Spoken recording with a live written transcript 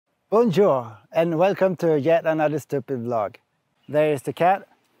Bonjour and welcome to yet another stupid vlog. There is the cat.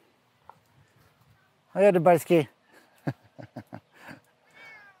 Oh yeah, the Barsky.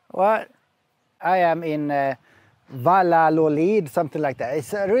 What? I am in Valladolid, something like that.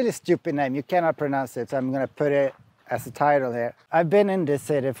 It's a really stupid name. You cannot pronounce it, so I'm going to put it as a title here. I've been in this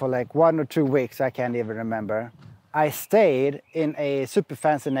city for like 1 or 2 weeks. I can't even remember. I stayed in a super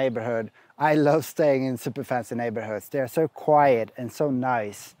fancy neighborhood. I love staying in super fancy neighborhoods. They're so quiet and so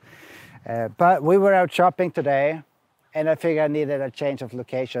nice. But we were out shopping today and I figured I needed a change of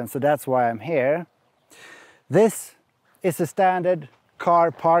location, so that's why I'm here. This is a standard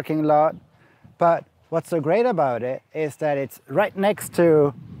car parking lot, but what's so great about it is that it's right next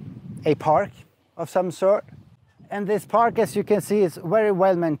to a park of some sort. And this park, as you can see, is very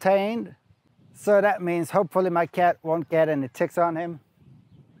well maintained. So that means hopefully my cat won't get any ticks on him.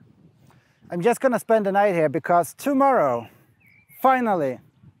 I'm just gonna spend the night here because tomorrow, finally,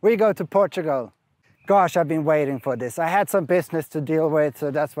 we go to Portugal. Gosh, I've been waiting for this. I had some business to deal with,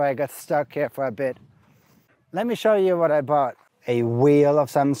 so that's why I got stuck here for a bit. Let me show you what I bought. A wheel of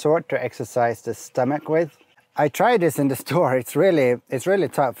some sort to exercise the stomach with. I tried this in the store. It's really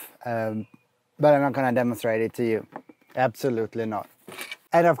tough, but I'm not gonna demonstrate it to you. Absolutely not.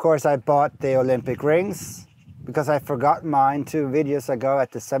 And of course I bought the Olympic rings because I forgot mine 2 videos ago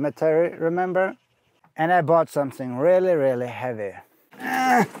at the cemetery, remember? And I bought something really heavy.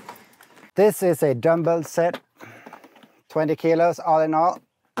 This is a dumbbell set, 20 kilos all in all.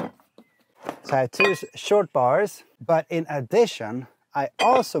 So I have 2 short bars, but in addition, I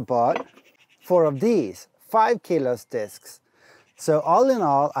also bought 4 of these 5 kilos discs. So all in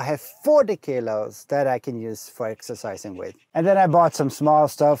all, I have 40 kilos that I can use for exercising with. And then I bought some small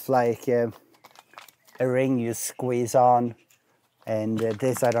stuff like a ring you squeeze on. And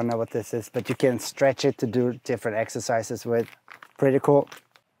this, I don't know what this is, but you can stretch it to do different exercises with. Pretty cool.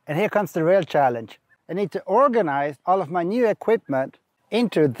 And here comes the real challenge. I need to organize all of my new equipment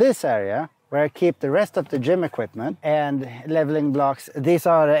into this area where I keep the rest of the gym equipment and leveling blocks. These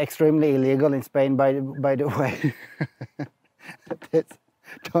are extremely illegal in Spain, by the way.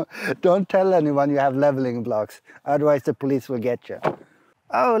 Don't tell anyone you have leveling blocks, otherwise the police will get you.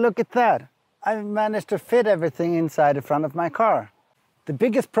 Oh, look at that. I've managed to fit everything inside the front of my car. The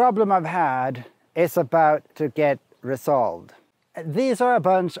biggest problem I've had is about to get resolved. These are a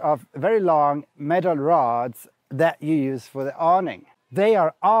bunch of very long metal rods that you use for the awning. They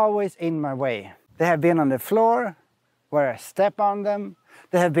are always in my way. They have been on the floor where I step on them.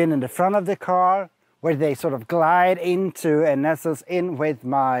 They have been in the front of the car where they sort of glide into and nestles in with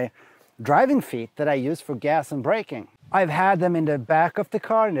my driving feet that I use for gas and braking. I've had them in the back of the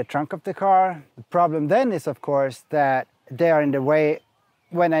car, in the trunk of the car. The problem then is, of course, that they are in the way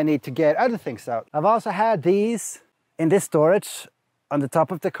when I need to get other things out. I've also had these in this storage on the top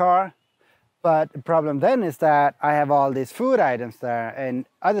of the car. But the problem then is that I have all these food items there and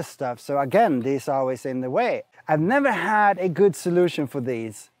other stuff. So again, these are always in the way. I've never had a good solution for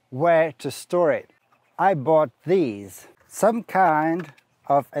these, where to store it. I bought these, some kind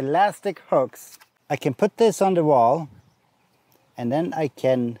of elastic hooks. I can put this on the wall and then I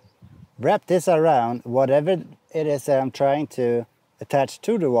can wrap this around whatever it is that I'm trying to attach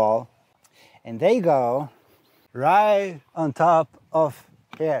to the wall. And they go right on top of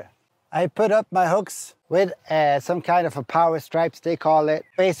here. I put up my hooks with some kind of a power stripes, they call it.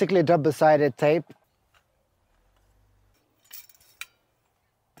 Basically double-sided tape.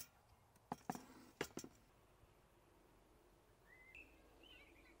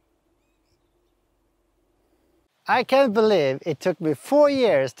 I can't believe it took me 4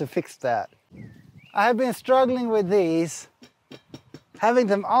 years to fix that. I have been struggling with these, having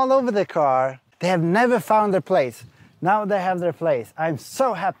them all over the car. They have never found their place. Now they have their place. I'm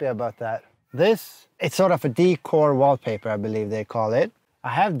so happy about that. This, it's sort of a decor wallpaper, I believe they call it. I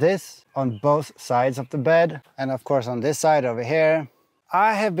have this on both sides of the bed. And of course on this side over here.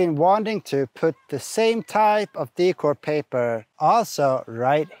 I have been wanting to put the same type of decor paper also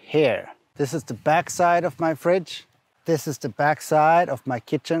right here. This is the back side of my fridge. This is the back side of my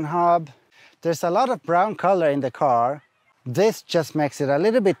kitchen hob. There's a lot of brown color in the car. This just makes it a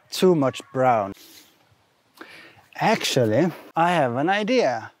little bit too much brown. Actually, I have an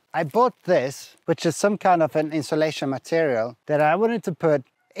idea. I bought this, which is some kind of an insulation material that I wanted to put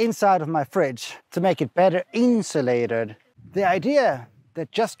inside of my fridge to make it better insulated. The idea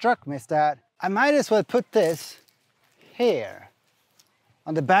that just struck me is that I might as well put this here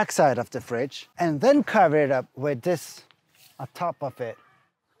on the back side of the fridge and then cover it up with this on top of it.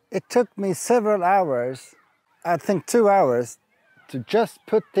 It took me several hours, I think 2 hours, to just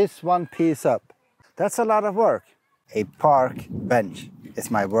put this one piece up. That's a lot of work. A park bench.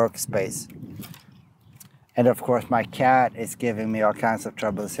 is my workspace. And of course my cat is giving me all kinds of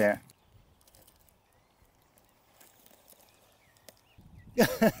troubles here.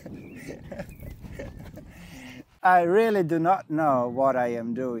 I really do not know what I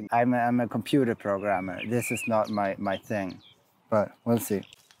am doing. I'm a computer programmer. This is not my thing, but we'll see.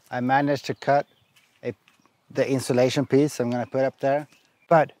 I managed to cut the insulation piece I'm gonna put up there,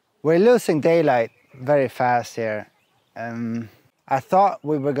 but we're losing daylight very fast here. I thought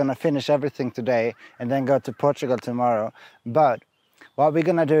we were gonna finish everything today and then go to Portugal tomorrow, but what we're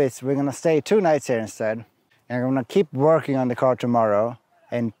gonna do is we're gonna stay 2 nights here instead, and I'm gonna keep working on the car tomorrow,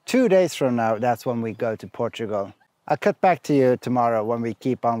 and 2 days from now, that's when we go to Portugal. I'll cut back to you tomorrow when we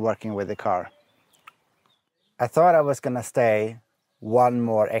keep on working with the car. I thought I was gonna stay 1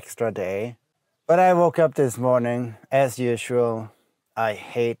 more extra day, but I woke up this morning, as usual. I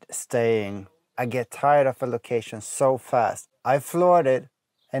hate staying. I get tired of a location so fast. I floored it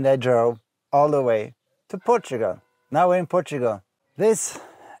and I drove all the way to Portugal. Now we're in Portugal. This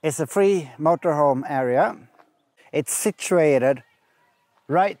is a free motorhome area. It's situated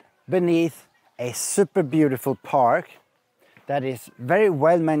right beneath a super beautiful park that is very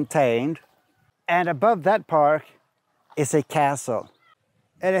well maintained. And above that park is a castle.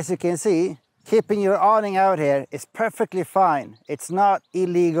 And as you can see, keeping your awning out here is perfectly fine. It's not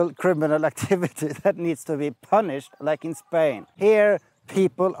illegal criminal activity that needs to be punished like in Spain. Here,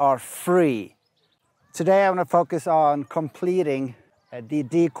 people are free. Today I want to focus on completing the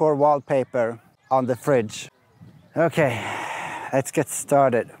decor wallpaper on the fridge. Okay, let's get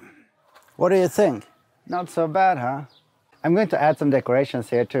started. What do you think? Not so bad, huh? I'm going to add some decorations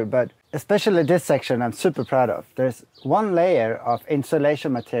here too, but especially this section I'm super proud of. There's 1 layer of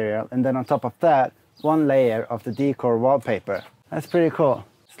insulation material, and then on top of that, 1 layer of the decor wallpaper. That's pretty cool.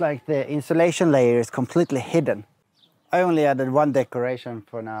 It's like the insulation layer is completely hidden. I only added 1 decoration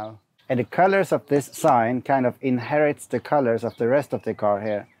for now. And the colors of this sign kind of inherits the colors of the rest of the car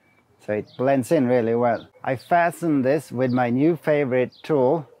here. So it blends in really well. I fastened this with my new favorite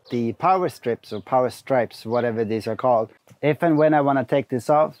tool, the power strips or power stripes, whatever these are called. If and when I want to take this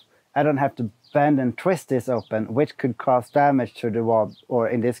off, I don't have to bend and twist this open, which could cause damage to the wall, or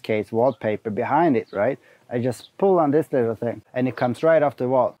in this case, wallpaper behind it, right? I just pull on this little thing and it comes right off the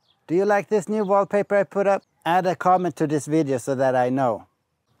wall. Do you like this new wallpaper I put up? Add a comment to this video so that I know.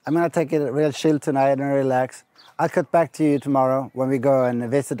 I'm gonna take it real chill tonight and relax. I'll cut back to you tomorrow when we go and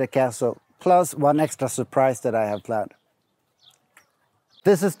visit the castle, plus 1 extra surprise that I have planned.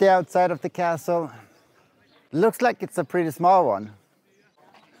 This is the outside of the castle. Looks like it's a pretty small one.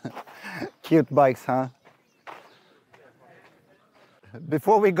 Cute bikes, huh?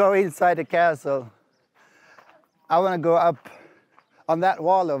 Before we go inside the castle, I want to go up on that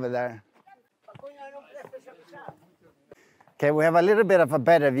wall over there. Okay, we have a little bit of a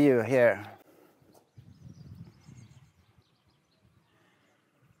better view here.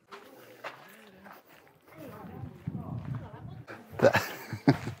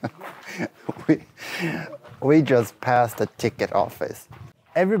 We just passed the ticket office.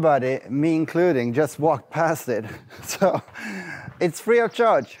 Everybody, me including, just walked past it. So it's free of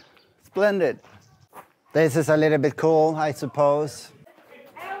charge. Splendid. This is a little bit cool, I suppose.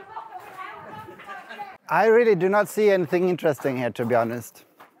 I really do not see anything interesting here, to be honest.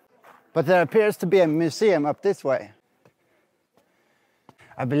 But there appears to be a museum up this way.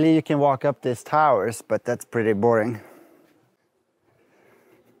 I believe you can walk up these towers, but that's pretty boring.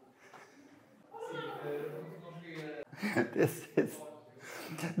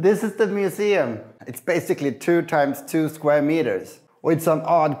 This is the museum. It's basically 2 times 2 square meters with some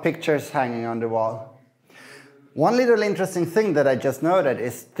odd pictures hanging on the wall. One little interesting thing that I just noted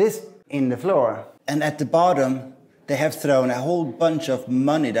is this in the floor. And at the bottom, they have thrown a whole bunch of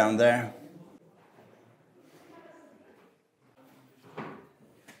money down there.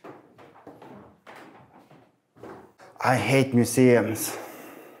 I hate museums.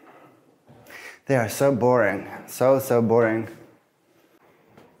 They are so boring, so boring.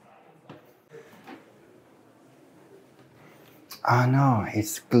 Oh no,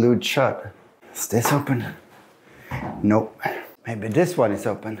 it's glued shut. Is this open? Nope. Maybe this one is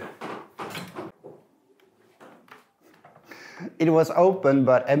open. It was open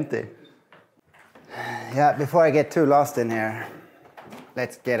but empty. Yeah, before I get too lost in here,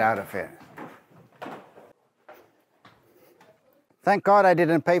 let's get out of here. Thank God I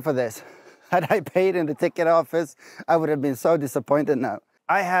didn't pay for this. Had I paid in the ticket office, I would have been so disappointed now.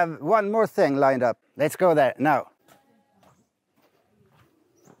 I have 1 more thing lined up. Let's go there now.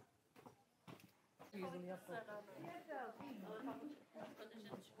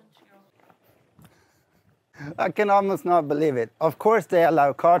 I can almost not believe it. Of course they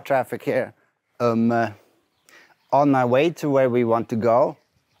allow car traffic here. On my way to where we want to go,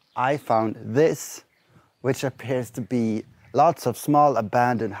 I found this, which appears to be lots of small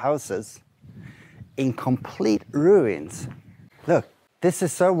abandoned houses in complete ruins. Look, this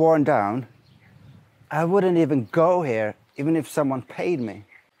is so worn down, I wouldn't even go here even if someone paid me.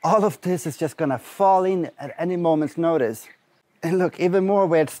 All of this is just gonna fall in at any moment's notice. And look, even more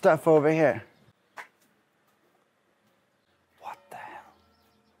weird stuff over here. What the hell?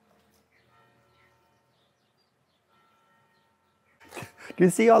 Do you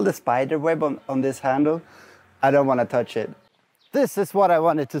see all the spider web on this handle? I don't want to touch it. This is what I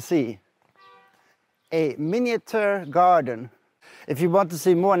wanted to see. A miniature garden. If you want to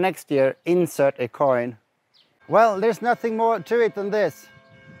see more next year, insert a coin. Well, there's nothing more to it than this.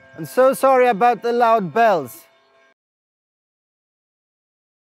 I'm so sorry about the loud bells.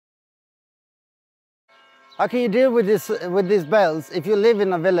 How can you deal with these bells if you live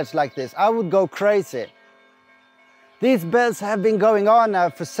in a village like this? I would go crazy. These bells have been going on now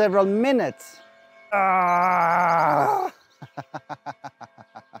for several minutes. Ah!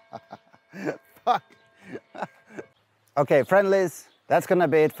 Fuck. Okay, friendlies, that's gonna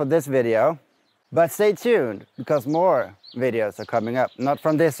be it for this video. But stay tuned, because more videos are coming up. Not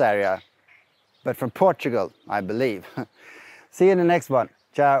from this area, but from Portugal, I believe. See you in the next one.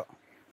 Ciao.